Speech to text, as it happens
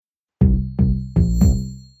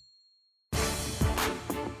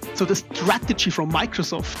So the strategy from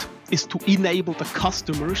Microsoft is to enable the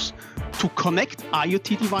customers to connect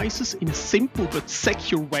IoT devices in a simple but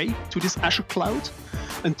secure way to this Azure cloud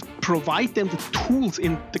and provide them the tools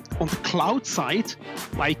on the cloud side,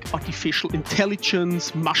 like artificial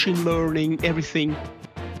intelligence, machine learning, everything,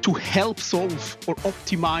 to help solve or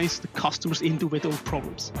optimize the customer's individual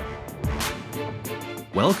problems.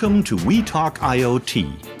 Welcome to We Talk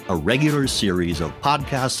IoT, a regular series of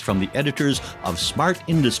podcasts from the editors of Smart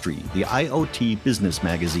Industry, the IoT business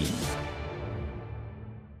magazine.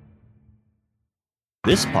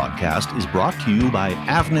 This podcast is brought to you by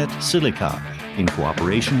Avnet Silica in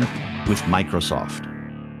cooperation with Microsoft.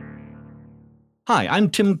 Hi, I'm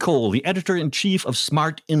Tim Cole, the editor-in-chief of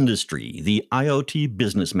Smart Industry, the IoT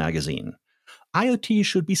business magazine. IoT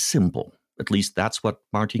should be simple. At least that's what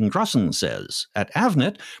Martin Grossen says. At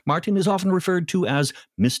Avnet, Martin is often referred to as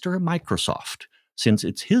Mr. Microsoft, since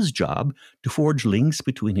it's his job to forge links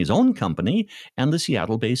between his own company and the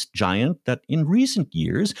Seattle-based giant that in recent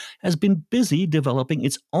years has been busy developing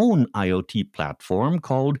its own IoT platform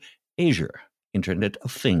called Azure, Internet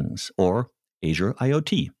of Things, or Azure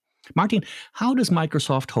IoT. Martin, how does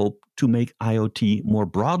Microsoft hope to make IoT more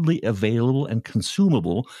broadly available and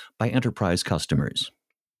consumable by enterprise customers?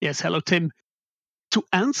 Yes, hello, Tim. To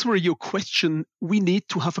answer your question, we need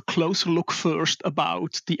to have a closer look first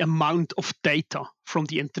about the amount of data from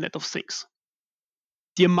the Internet of Things.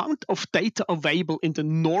 The amount of data available in the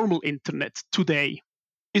normal Internet today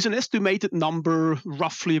is an estimated number,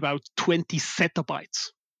 roughly about 20 zettabytes.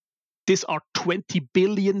 These are 20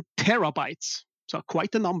 billion terabytes, so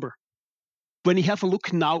quite a number. When you have a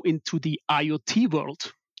look now into the IoT world,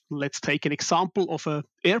 let's take an example of an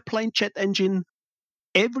airplane jet engine.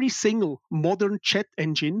 Every single modern jet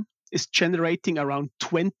engine is generating around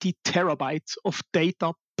 20 terabytes of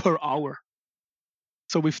data per hour.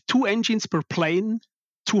 So with 2 engines per plane,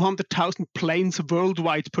 200,000 planes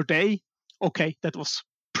worldwide per day, okay, that was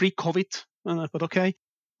pre-COVID, but okay.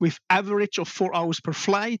 With average of 4 hours per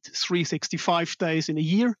flight, 365 days in a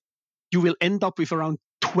year, you will end up with around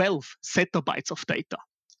 12 zettabytes of data,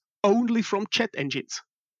 only from jet engines.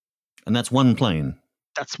 And that's one plane?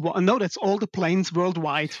 That's all the planes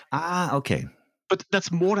worldwide. Okay. But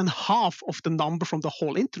that's more than half of the number from the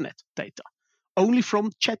whole internet data, only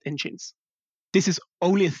from jet engines. This is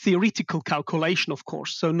only a theoretical calculation, of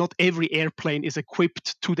course, so not every airplane is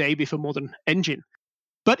equipped today with a modern engine.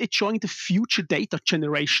 But it's showing the future data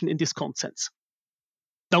generation in this consensus.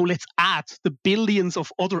 Now let's add the billions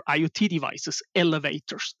of other IoT devices,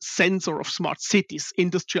 elevators, sensor of smart cities,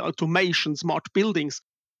 industrial automation, smart buildings,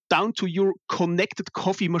 down to your connected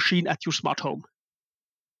coffee machine at your smart home.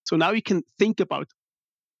 So now you can think about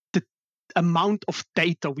the amount of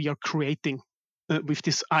data we are creating with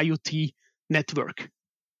this IoT network.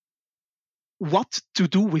 What to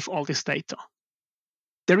do with all this data?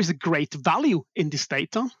 There is a great value in this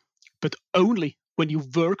data, but only when you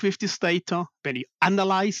work with this data, when you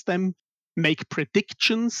analyze them, make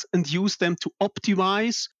predictions, and use them to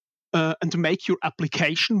optimize and make your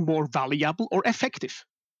application more valuable or effective.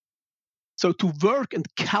 So to work and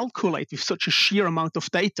calculate with such a sheer amount of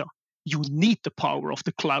data, you need the power of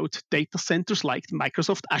the cloud data centers like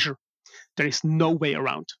Microsoft Azure. There is no way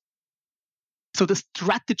around. So the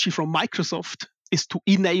strategy from Microsoft is to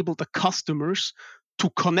enable the customers to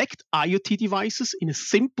connect IoT devices in a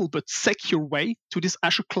simple but secure way to this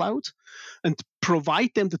Azure cloud and provide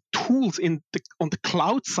them the tools on the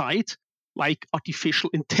cloud side, like artificial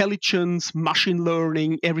intelligence, machine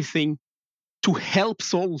learning, everything, to help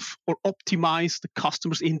solve or optimize the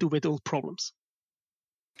customer's individual problems.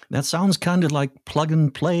 That sounds kind of like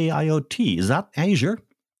plug-and-play IoT. Is that Azure?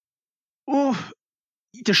 Oh,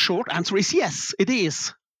 the short answer is yes, it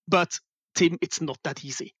is. But, Tim, it's not that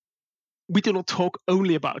easy. We do not talk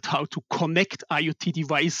only about how to connect IoT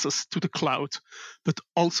devices to the cloud, but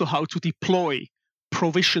also how to deploy,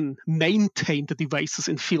 provision, maintain the devices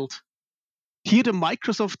in field. Here, the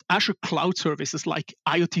Microsoft Azure cloud services like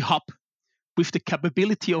IoT Hub, with the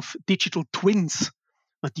capability of digital twins,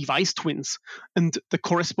 device twins, and the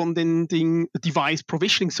corresponding device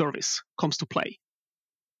provisioning service comes to play.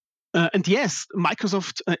 And yes,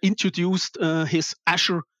 Microsoft introduced his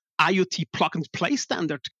Azure IoT plug-and-play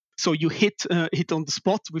standard. So you hit on the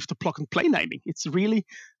spot with the plug-and-play naming. It's really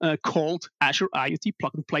called Azure IoT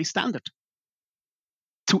plug-and-play standard.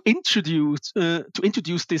 To introduce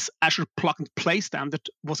this Azure plug-and-play standard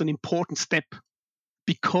was an important step,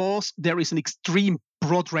 because there is an extreme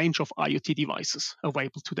broad range of IoT devices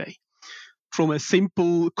available today. From a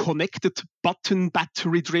simple connected button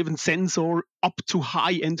battery-driven sensor up to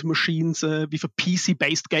high-end machines with a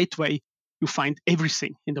PC-based gateway, you find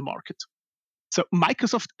everything in the market. So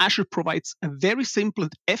Microsoft Azure provides a very simple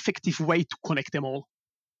and effective way to connect them all.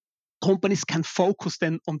 Companies can focus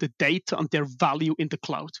then on the data and their value in the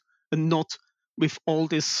cloud, and not with all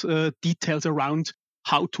these details around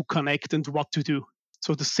how to connect and what to do.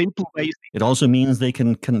 So the simple way. It also means they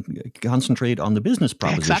can concentrate on the business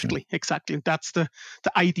proposition. Exactly. And that's the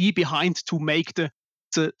idea behind, to make the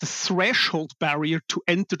threshold barrier to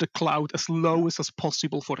enter the cloud as low as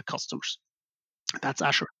possible for the customers. That's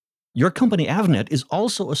Azure. Your company, Avnet, is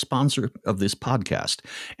also a sponsor of this podcast,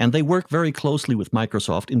 and they work very closely with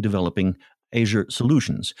Microsoft in developing Azure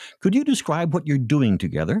solutions. Could you describe what you're doing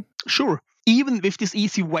together? Sure. Even with this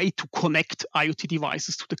easy way to connect IoT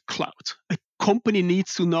devices to the cloud, a company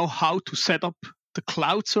needs to know how to set up the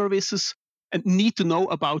cloud services and need to know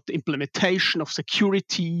about the implementation of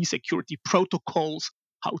security protocols,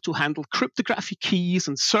 how to handle cryptographic keys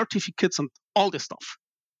and certificates and all this stuff.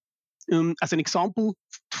 As an example,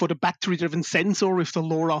 for the battery-driven sensor with the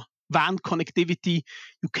LoRaWAN connectivity,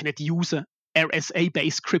 you cannot use a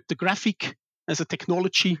RSA-based cryptographic as a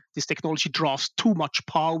technology. This technology draws too much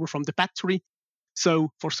power from the battery. So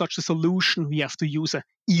for such a solution, we have to use a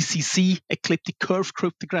ECC, ecliptic curve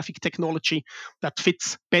cryptographic technology, that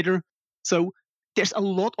fits better. So there's a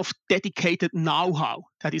lot of dedicated know-how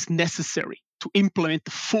that is necessary to implement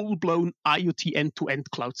the full-blown IoT end-to-end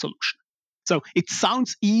cloud solution. So it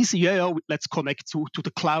sounds easy, let's connect to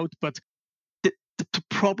the cloud, but the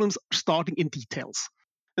problems are starting in details.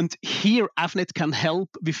 And here Avnet can help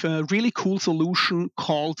with a really cool solution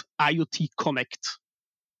called IoT Connect.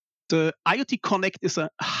 The IoT Connect is a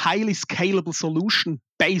highly scalable solution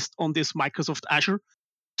based on this Microsoft Azure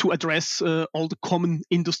to address all the common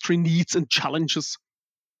industry needs and challenges.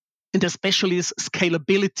 And especially this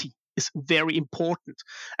scalability is very important,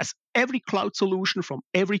 as every cloud solution from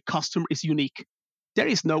every customer is unique. There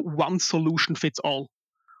is no one solution fits all.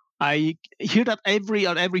 I hear that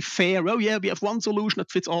at every fair, we have one solution that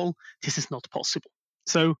fits all. This is not possible.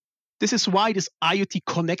 So this is why this IoT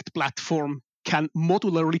Connect platform can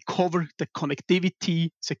modularly cover the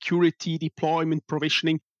connectivity, security, deployment,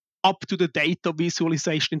 provisioning, up to the data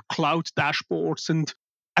visualization in cloud dashboards and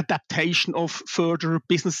adaptation of further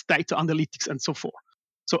business data analytics and so forth.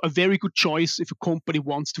 So a very good choice if a company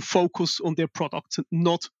wants to focus on their products and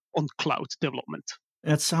not on cloud development.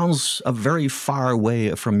 That sounds a very far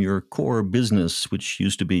away from your core business, which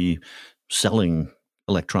used to be selling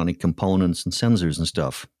electronic components and sensors and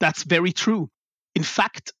stuff. That's very true. In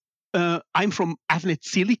fact, I'm from Avnet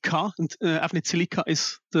Silica, and Avnet Silica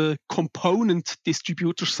is the component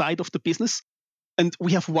distributor side of the business. And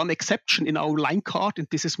we have one exception in our line card, and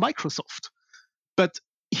this is Microsoft. But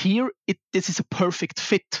here, this is a perfect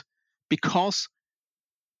fit, because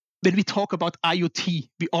when we talk about IoT,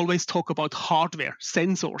 we always talk about hardware,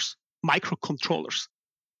 sensors, microcontrollers.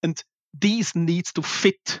 And these needs to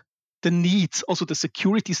fit the needs, also the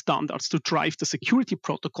security standards to drive the security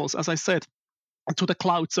protocols, as I said, to the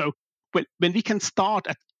cloud. So when we can start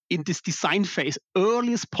in this design phase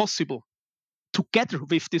early as possible, together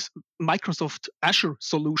with this Microsoft Azure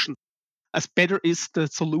solution, as better is the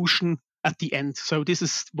solution at the end. So this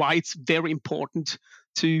is why it's very important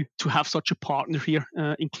to have such a partner here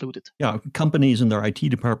included. Yeah, companies and their IT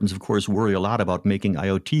departments, of course, worry a lot about making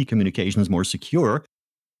IoT communications more secure.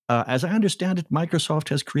 As I understand it, Microsoft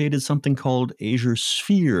has created something called Azure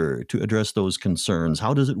Sphere to address those concerns.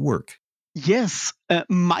 How does it work? Yes,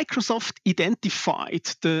 Microsoft identified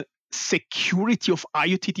the security of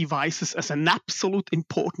IoT devices as an absolute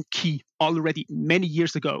important key already many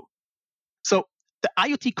years ago. So the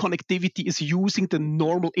IoT connectivity is using the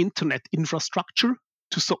normal internet infrastructure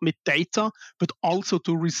to submit data, but also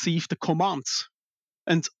to receive the commands.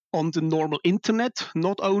 And on the normal internet,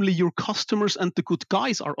 not only your customers and the good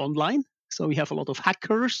guys are online, so we have a lot of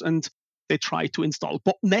hackers and they try to install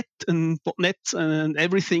botnets and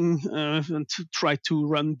everything and to try to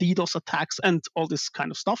run DDoS attacks and all this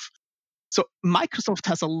kind of stuff. So Microsoft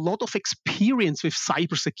has a lot of experience with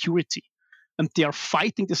cybersecurity, and they are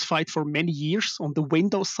fighting this fight for many years on the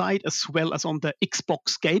Windows side as well as on the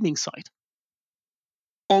Xbox gaming side.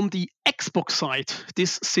 On the Xbox side,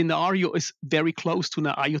 this scenario is very close to an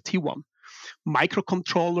IoT one.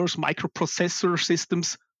 Microcontrollers, microprocessor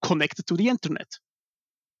systems connected to the internet.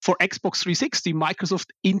 For Xbox 360, Microsoft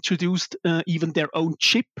introduced even their own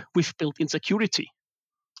chip with built-in security.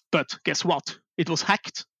 But guess what? It was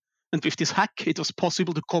hacked. And with this hack, it was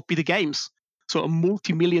possible to copy the games. So a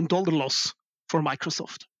multi-million-dollar loss for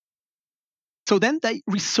Microsoft. So then they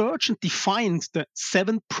researched and defined the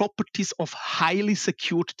 7 properties of highly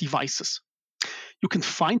secured devices. You can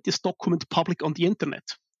find this document public on the internet.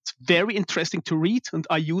 It's very interesting to read, and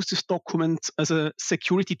I use this document as a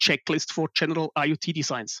security checklist for general IoT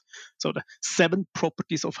designs. So the 7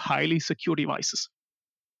 properties of highly secure devices.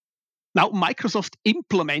 Now, Microsoft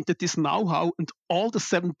implemented this know-how and all the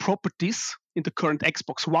 7 properties in the current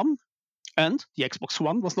Xbox One, and the Xbox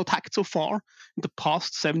One was not hacked so far in the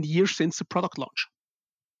past 7 years since the product launch.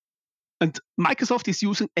 And Microsoft is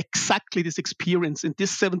using exactly this experience in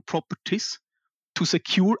these 7 properties to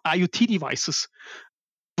secure IoT devices.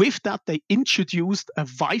 With that, they introduced a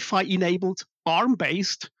Wi-Fi-enabled,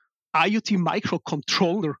 ARM-based IoT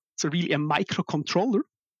microcontroller. It's really a microcontroller,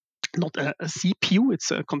 not a CPU,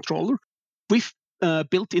 it's a controller, with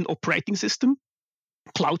built-in operating system,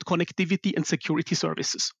 cloud connectivity, and security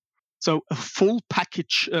services. So a full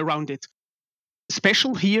package around it.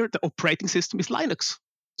 Special here, the operating system is Linux.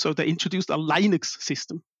 So they introduced a Linux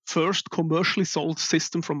system, first commercially sold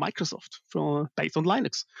system from Microsoft based on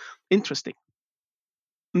Linux. Interesting.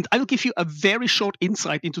 And I will give you a very short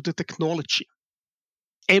insight into the technology.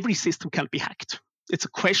 Every system can be hacked. It's a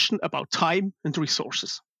question about time and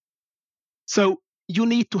resources. So you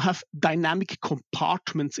need to have dynamic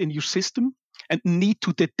compartments in your system and need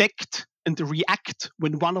to detect and react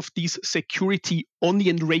when one of these security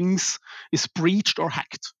onion rings is breached or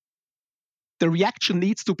hacked. The reaction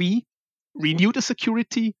needs to be renew the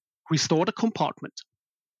security, restore the compartment.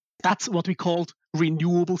 That's what we called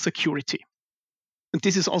renewable security. And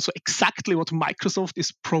this is also exactly what Microsoft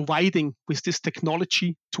is providing with this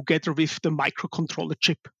technology together with the microcontroller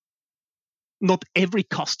chip. Not every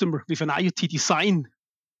customer with an IoT design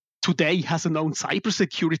today has an own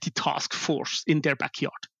cybersecurity task force in their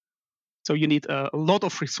backyard. So you need a lot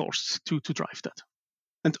of resources to drive that.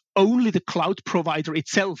 And only the cloud provider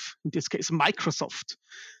itself, in this case Microsoft,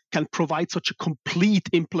 can provide such a complete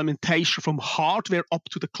implementation from hardware up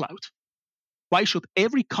to the cloud. Why should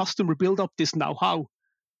every customer build up this know-how?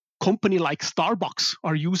 Company like Starbucks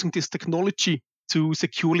are using this technology to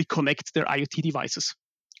securely connect their IoT devices.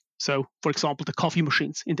 So, for example, the coffee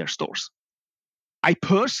machines in their stores. I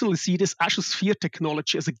personally see this Azure Sphere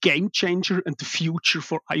technology as a game changer and the future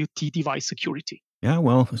for IoT device security. Yeah,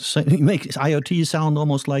 well, it makes IoT sound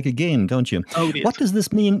almost like a game, don't you? Oh, it is. What does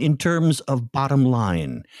this mean in terms of bottom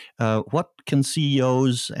line? What can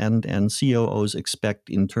CEOs and COOs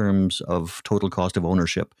expect in terms of total cost of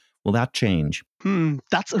ownership? Will that change?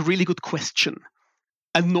 That's a really good question.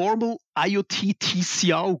 A normal IoT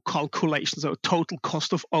TCO calculation, so total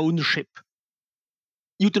cost of ownership,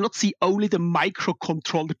 you do not see only the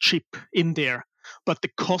microcontroller chip in there, but the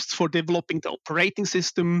costs for developing the operating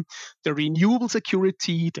system, the renewable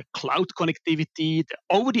security, the cloud connectivity, the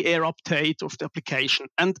over-the-air update of the application,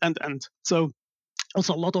 and. So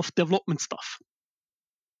also a lot of development stuff.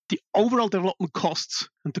 The overall development costs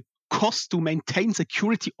and the cost to maintain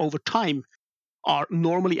security over time are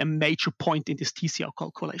normally a major point in this TCO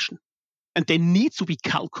calculation. And they need to be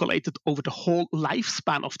calculated over the whole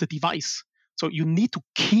lifespan of the device. So you need to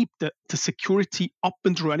keep the security up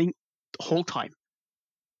and running the whole time.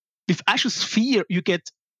 With Azure Sphere, you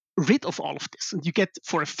get rid of all of this, and you get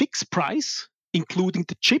for a fixed price, including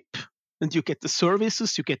the chip, and you get the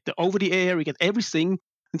services, you get the over-the-air, you get everything,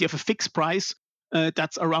 and you have a fixed price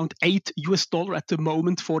that's around $8 at the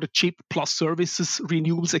moment for the chip plus services,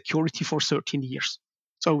 renewable security for 13 years.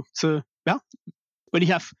 So when you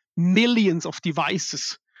have millions of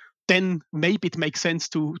devices, then maybe it makes sense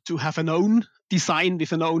to have an own design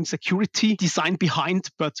with an own security design behind.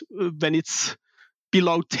 But when it's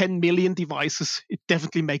below 10 million devices, it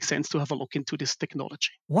definitely makes sense to have a look into this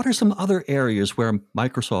technology. What are some other areas where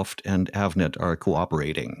Microsoft and Avnet are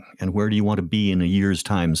cooperating? And where do you want to be in a year's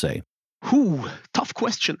time, say? Tough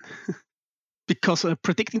question. Because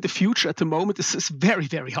predicting the future at the moment is very,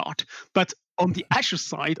 very hard. But on the Azure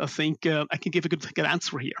side, I think I can give a good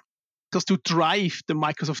answer here. Because to drive the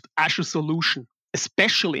Microsoft Azure solution,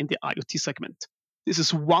 especially in the IoT segment, this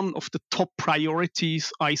is one of the top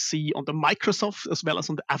priorities I see on the Microsoft as well as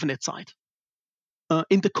on the Avnet side.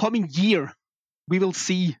 In the coming year, we will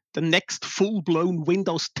see the next full-blown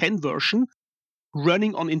Windows 10 version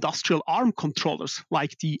running on industrial ARM controllers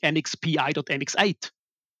like the NXP i.MX8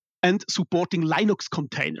 and supporting Linux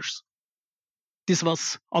containers. This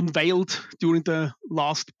was unveiled during the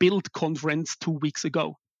last Build conference 2 weeks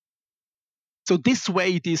ago. So this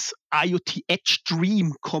way, this IoT edge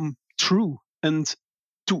dream come true, and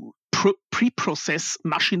to pre-process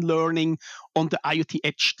machine learning on the IoT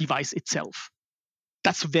edge device itself.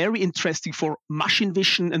 That's very interesting for machine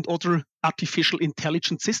vision and other artificial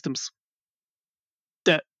intelligence systems.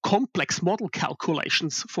 The complex model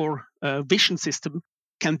calculations for a vision system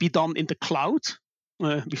can be done in the cloud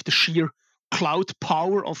with the sheer cloud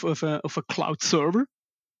power of a cloud server.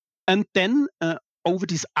 And then over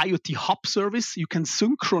this IoT Hub service, you can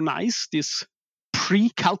synchronize these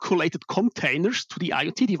pre-calculated containers to the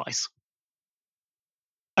IoT device.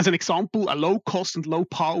 As an example, a low-cost and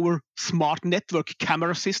low-power smart network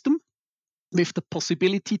camera system with the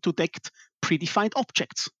possibility to detect predefined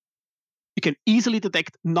objects. You can easily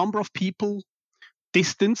detect number of people,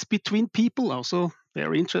 distance between people, also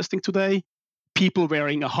very interesting today, people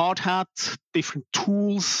wearing a hard hat, different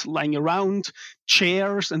tools lying around,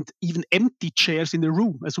 chairs, and even empty chairs in the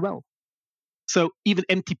room as well. So even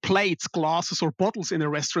empty plates, glasses, or bottles in a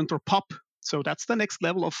restaurant or pub. So that's the next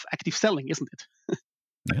level of active selling, isn't it?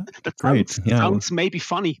 Yeah, that great. Sounds maybe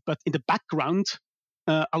funny, but in the background,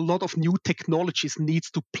 a lot of new technologies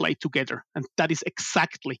needs to play together. And that is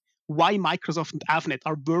exactly why Microsoft and Avnet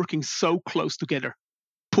are working so close together,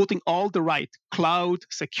 putting all the right cloud,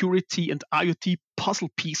 security, and IoT puzzle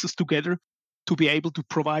pieces together to be able to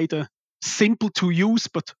provide a simple to use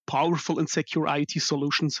but powerful and secure IoT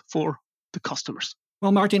solutions for the customers.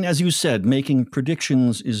 Well, Martin, as you said, making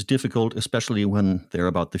predictions is difficult, especially when they're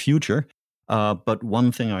about the future. But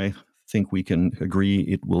one thing I think we can agree,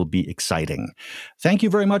 it will be exciting. Thank you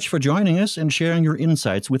very much for joining us and sharing your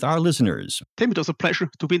insights with our listeners. Tim, it was a pleasure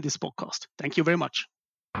to be in this podcast. Thank you very much.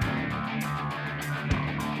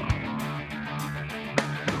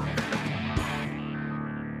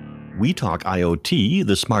 We Talk IoT,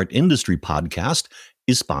 the Smart Industry podcast,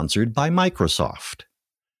 is sponsored by Microsoft.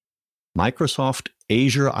 Microsoft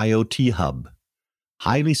Azure IoT Hub.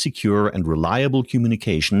 Highly secure and reliable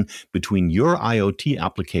communication between your IoT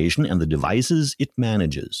application and the devices it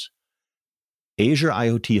manages. Azure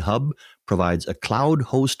IoT Hub provides a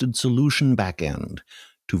cloud-hosted solution backend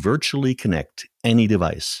to virtually connect any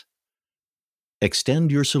device.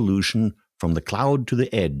 Extend your solution from the cloud to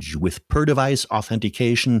the edge with per-device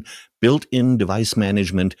authentication, built-in device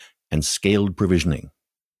management, and scaled provisioning.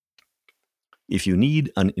 If you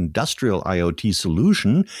need an industrial IoT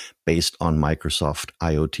solution based on Microsoft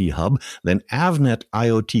IoT Hub, then Avnet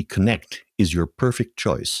IoT Connect is your perfect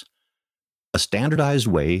choice. A standardized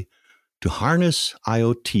way to harness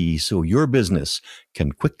IoT so your business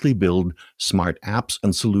can quickly build smart apps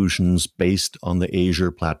and solutions based on the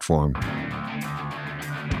Azure platform.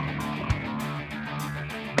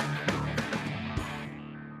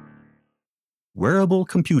 Wearable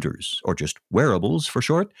computers, or just wearables for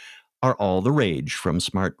short, are all the rage, from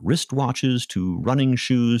smart wristwatches to running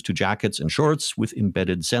shoes to jackets and shorts with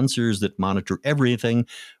embedded sensors that monitor everything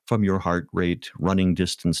from your heart rate, running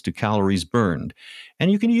distance to calories burned.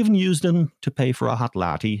 And you can even use them to pay for a hot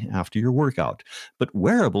latte after your workout. But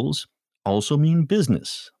wearables also mean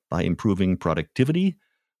business by improving productivity,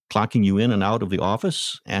 clocking you in and out of the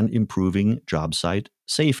office, and improving job site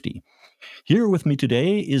safety. Here with me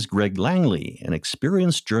today is Greg Langley, an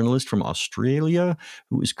experienced journalist from Australia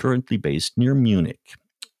who is currently based near Munich.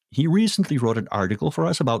 He recently wrote an article for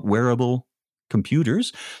us about wearable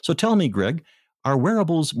computers. So tell me, Greg, are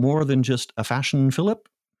wearables more than just a fashion fillip?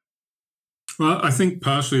 Well, I think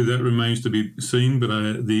partially that remains to be seen,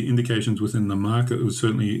 but the indications within the market was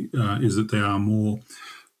certainly is that they are more.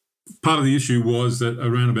 Part of the issue was that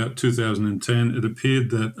around about 2010, it appeared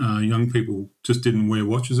that young people just didn't wear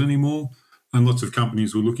watches anymore, and lots of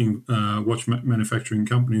companies were looking, watch manufacturing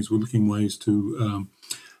companies were looking ways to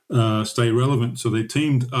stay relevant. So they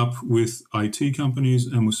teamed up with IT companies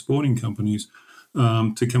and with sporting companies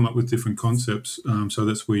to come up with different concepts. So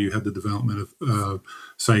that's where you had the development of,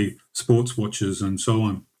 say, sports watches and so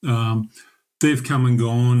on. They've come and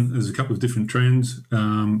gone. There's a couple of different trends,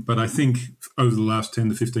 but I think over the last 10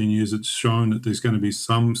 to 15 years, it's shown that there's going to be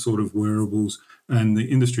some sort of wearables, and the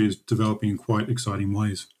industry is developing in quite exciting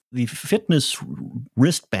ways. The fitness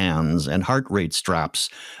wristbands and heart rate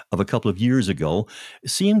straps of a couple of years ago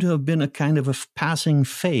seem to have been a kind of a passing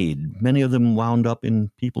fade. Many of them wound up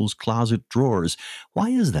in people's closet drawers. Why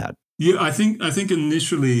is that? Yeah, I think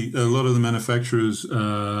initially a lot of the manufacturers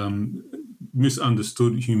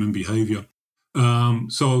misunderstood human behavior.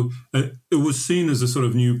 So it was seen as a sort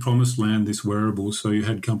of new promised land, this wearable. So you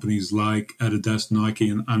had companies like Adidas, Nike,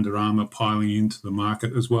 and Under Armour piling into the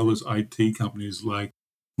market, as well as IT companies like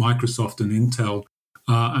Microsoft and Intel.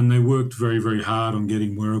 And they worked very, very hard on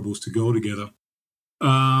getting wearables to go together.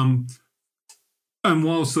 And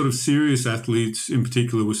while sort of serious athletes in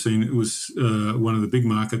particular were seen, it was one of the big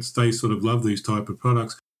markets, they sort of love these type of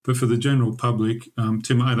products. But for the general public,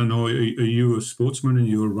 Tim, I don't know, are you a sportsman? Are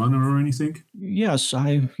you a runner or anything? Yes,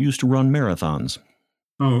 I used to run marathons.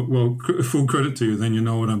 Oh, well, full credit to you. Then you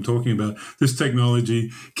know what I'm talking about. This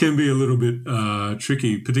technology can be a little bit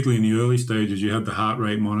tricky, particularly in the early stages. You have the heart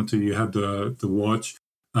rate monitor, you have the watch.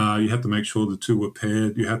 You had to make sure the two were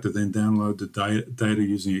paired. You had to then download the data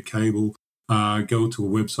using a cable, go to a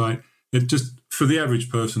website. It just, for the average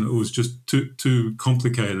person, it was just too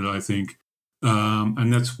complicated, I think.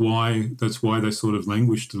 And that's why they sort of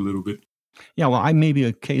languished a little bit. Yeah, well, I may be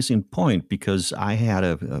a case in point because I had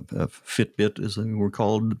a Fitbit, as they were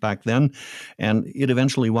called back then, and it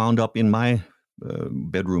eventually wound up in my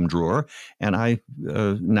bedroom drawer. And I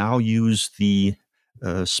now use the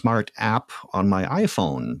smart app on my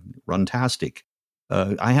iPhone, Runtastic.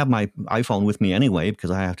 I have my iPhone with me anyway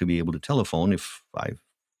because I have to be able to telephone if I,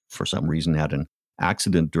 for some reason, had an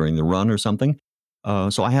accident during the run or something.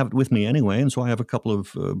 So I have it with me anyway, and so I have a couple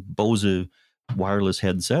of Bose wireless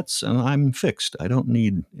headsets, and I'm fixed. I don't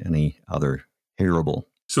need any other hearable.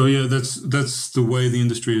 So yeah, that's the way the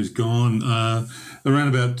industry has gone.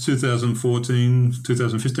 Around about 2014,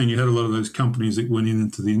 2015, you had a lot of those companies that went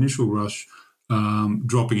into the initial rush,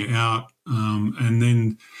 dropping it out. And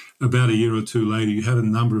then about a year or two later, you had a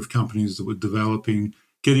number of companies that were developing,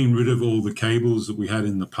 getting rid of all the cables that we had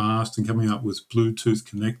in the past and coming up with Bluetooth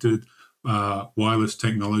connected wireless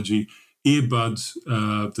technology, earbuds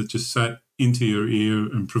that just sat into your ear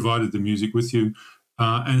and provided the music with you,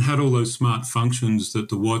 and had all those smart functions that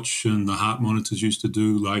the watch and the heart monitors used to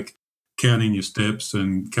do, like counting your steps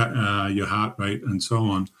and your heart rate and so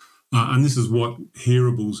on. And this is what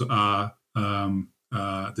hearables are,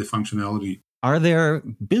 their functionality. Are there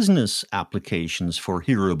business applications for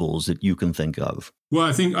hearables that you can think of? Well,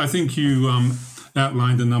 I think you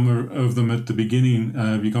outlined a number of them at the beginning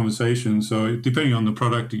of your conversation. So depending on the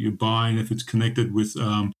product that you're buying, if it's connected with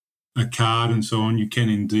a card and so on, you can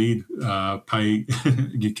indeed pay.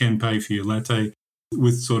 You can pay for your latte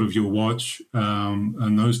with sort of your watch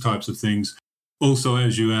and those types of things. Also,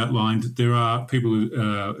 as you outlined, there are people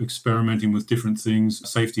experimenting with different things,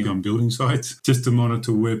 safety on building sites, just to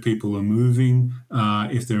monitor where people are moving,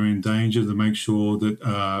 if they're in danger, to make sure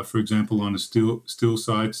that, for example, on a steel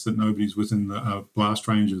sites, that nobody's within the blast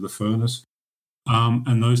range of the furnace,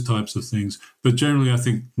 and those types of things. But generally, I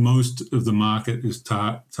think most of the market is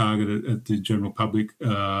targeted at the general public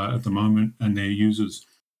at the moment and their users.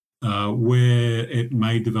 Where it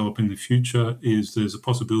may develop in the future is there's a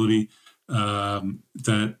possibility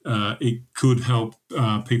that it could help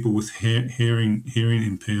people with hearing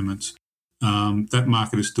impairments. That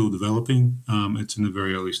market is still developing. It's in the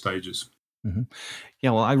very early stages. Mm-hmm.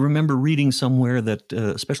 Yeah, well, I remember reading somewhere that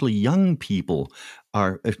especially young people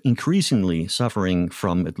are increasingly suffering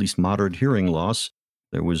from at least moderate hearing loss.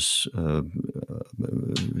 There was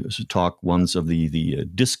talk once of the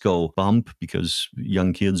disco bump because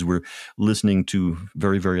young kids were listening to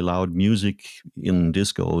very, very loud music in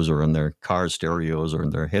discos or in their car stereos or in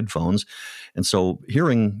their headphones. And so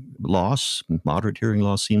hearing loss, moderate hearing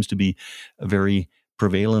loss, seems to be very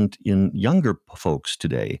prevalent in younger folks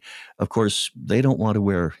today. Of course, they don't want to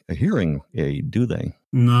wear a hearing aid, do they?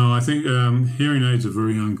 No, I think hearing aids are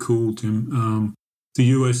very uncool, Tim. The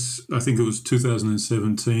US, I think it was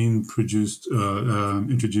 2017, introduced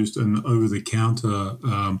an over-the-counter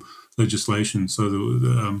legislation so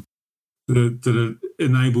that it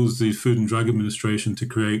enables the Food and Drug Administration to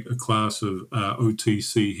create a class of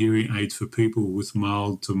OTC hearing aids for people with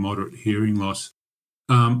mild to moderate hearing loss.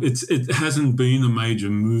 It hasn't been a major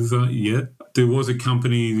mover yet. There was a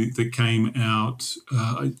company that came out,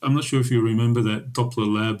 I'm not sure if you remember that, Doppler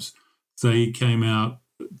Labs. They came out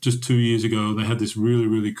just 2 years ago. They had this really,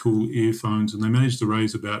 really cool earphones, and they managed to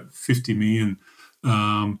raise about $50 million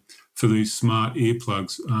for these smart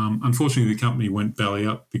earplugs. Unfortunately, the company went belly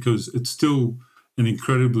up because it's still an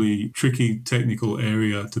incredibly tricky technical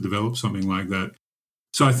area to develop something like that.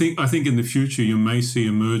 So I think in the future you may see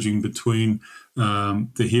emerging between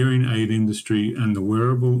the hearing aid industry and the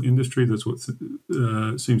wearable industry. That's what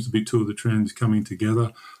seems to be two of the trends coming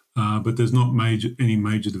together. But there's not any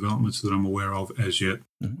major developments that I'm aware of as yet.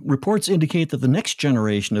 Reports indicate that the next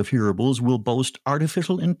generation of hearables will boast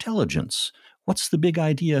artificial intelligence. What's the big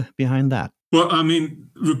idea behind that? Well, I mean,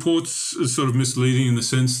 reports are sort of misleading in the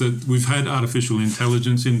sense that we've had artificial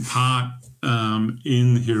intelligence in part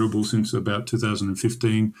in hearables since about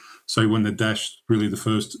 2015. So when the Dash, really the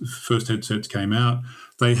first headsets came out,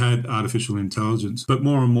 they had artificial intelligence. But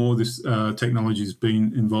more and more this technology has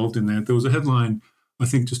been involved in that. There was a headline, I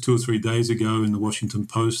think just 2 or 3 days ago in the Washington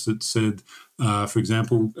Post that said, for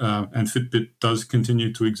example, and Fitbit does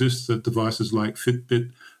continue to exist, that devices like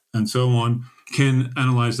Fitbit and so on can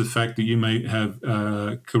analyze the fact that you may have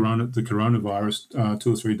the coronavirus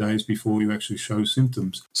 2 or 3 days before you actually show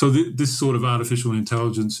symptoms. So this sort of artificial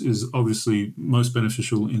intelligence is obviously most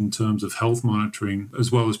beneficial in terms of health monitoring,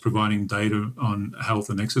 as well as providing data on health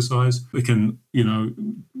and exercise. It can,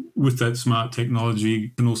 with that smart technology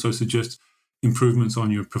can also suggest improvements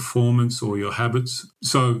on your performance or your habits.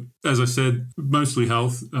 So, as I said, mostly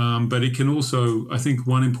health, but it can also, I think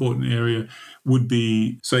one important area would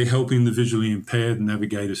be, say, helping the visually impaired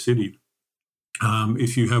navigate a city.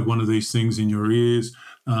 If you have one of these things in your ears,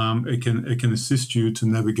 it can assist you to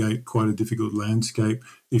navigate quite a difficult landscape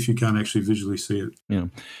if you can't actually visually see it. Yeah.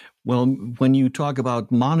 Well, when you talk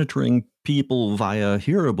about monitoring people via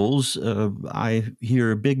hearables, I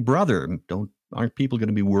hear Big Brother. Aren't people going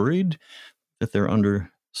to be worried that they're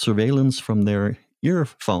under surveillance from their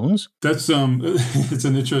earphones? That's it's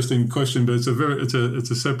an interesting question, but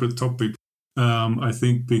it's a separate topic. I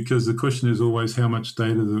think because the question is always how much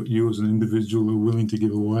data that you as an individual are willing to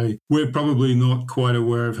give away. We're probably not quite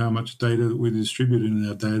aware of how much data that we distribute in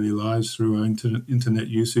our daily lives through our internet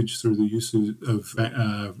usage, through the use of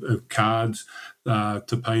cards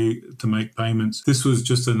to make payments. This was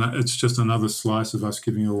just another slice of us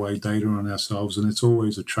giving away data on ourselves, and it's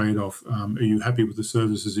always a trade-off. Are you happy with the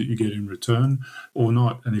services that you get in return or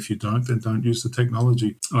not? And if you don't, then don't use the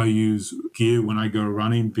technology. I use gear when I go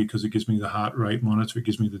running because it gives me the heart rate monitor, it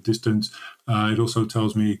gives me the distance. It also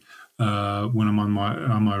tells me when I'm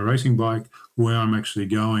on my racing bike where I'm actually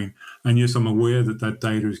going. And yes, I'm aware that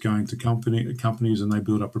data is going to companies and they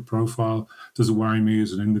build up a profile. Does it worry me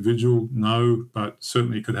as an individual? No, but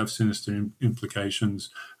certainly it could have sinister implications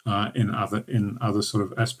in other sort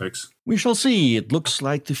of aspects. We shall see. It looks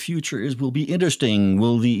like the future will be interesting.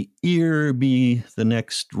 Will the ear be the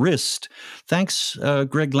next wrist? Thanks,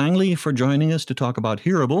 Greg Langley, for joining us to talk about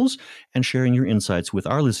hearables and sharing your insights with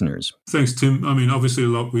our listeners. Thanks, Tim. I mean, obviously, a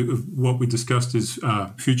lot of what we discussed is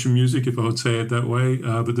future music, if I would say it that way.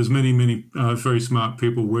 But there's many very smart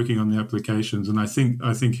people working on the applications, and I think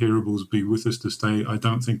hearables will be with us to stay. I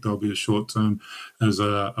don't think they'll be as short term as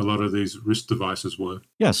a lot of these wrist devices were.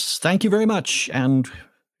 Yes, thank you very much, and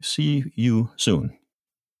see you soon.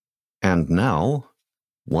 And now,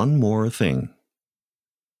 one more thing.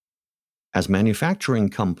 As manufacturing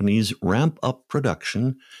companies ramp up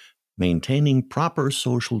production, maintaining proper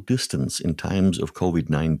social distance in times of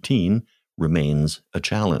COVID-19 remains a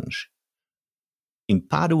challenge. In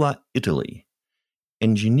Padua, Italy,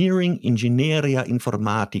 Ingegneria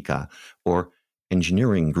Informatica, or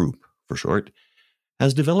Engineering Group for short,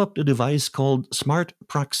 has developed a device called Smart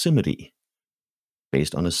Proximity,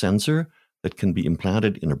 based on a sensor that can be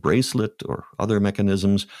implanted in a bracelet or other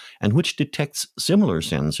mechanisms and which detects similar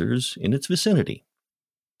sensors in its vicinity.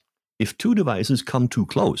 If two devices come too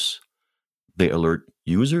close, they alert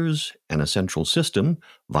users and a central system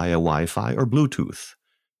via Wi-Fi or Bluetooth,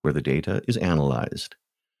 where the data is analyzed.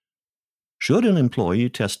 Should an employee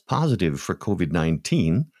test positive for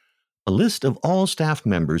COVID-19, a list of all staff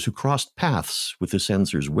members who crossed paths with the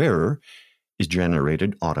sensor's wearer is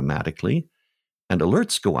generated automatically, and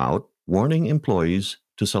alerts go out warning employees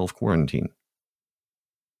to self-quarantine.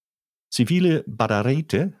 Civile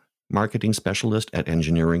Badarete, marketing specialist at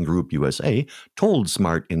Engineering Group USA, told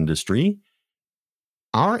Smart Industry,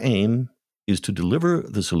 "Our aim is to deliver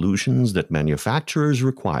the solutions that manufacturers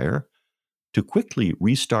require to quickly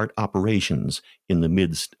restart operations in the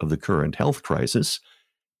midst of the current health crisis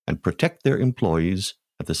and protect their employees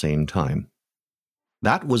at the same time."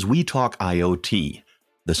 That was We Talk IoT,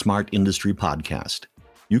 the Smart Industry podcast.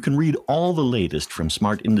 You can read all the latest from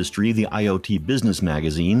Smart Industry, the IoT business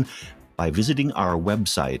magazine, by visiting our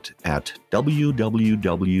website at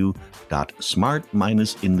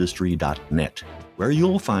www.smart-industry.net, where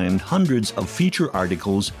you'll find hundreds of feature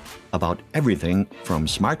articles about everything from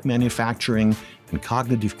smart manufacturing and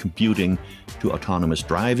cognitive computing to autonomous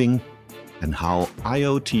driving and how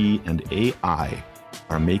IoT and AI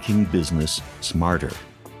are making business smarter.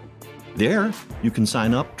 There, you can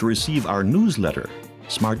sign up to receive our newsletter,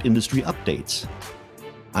 Smart Industry Updates.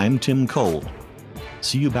 I'm Tim Cole.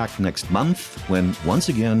 See you back next month when, once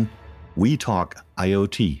again, we talk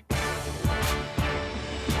IoT.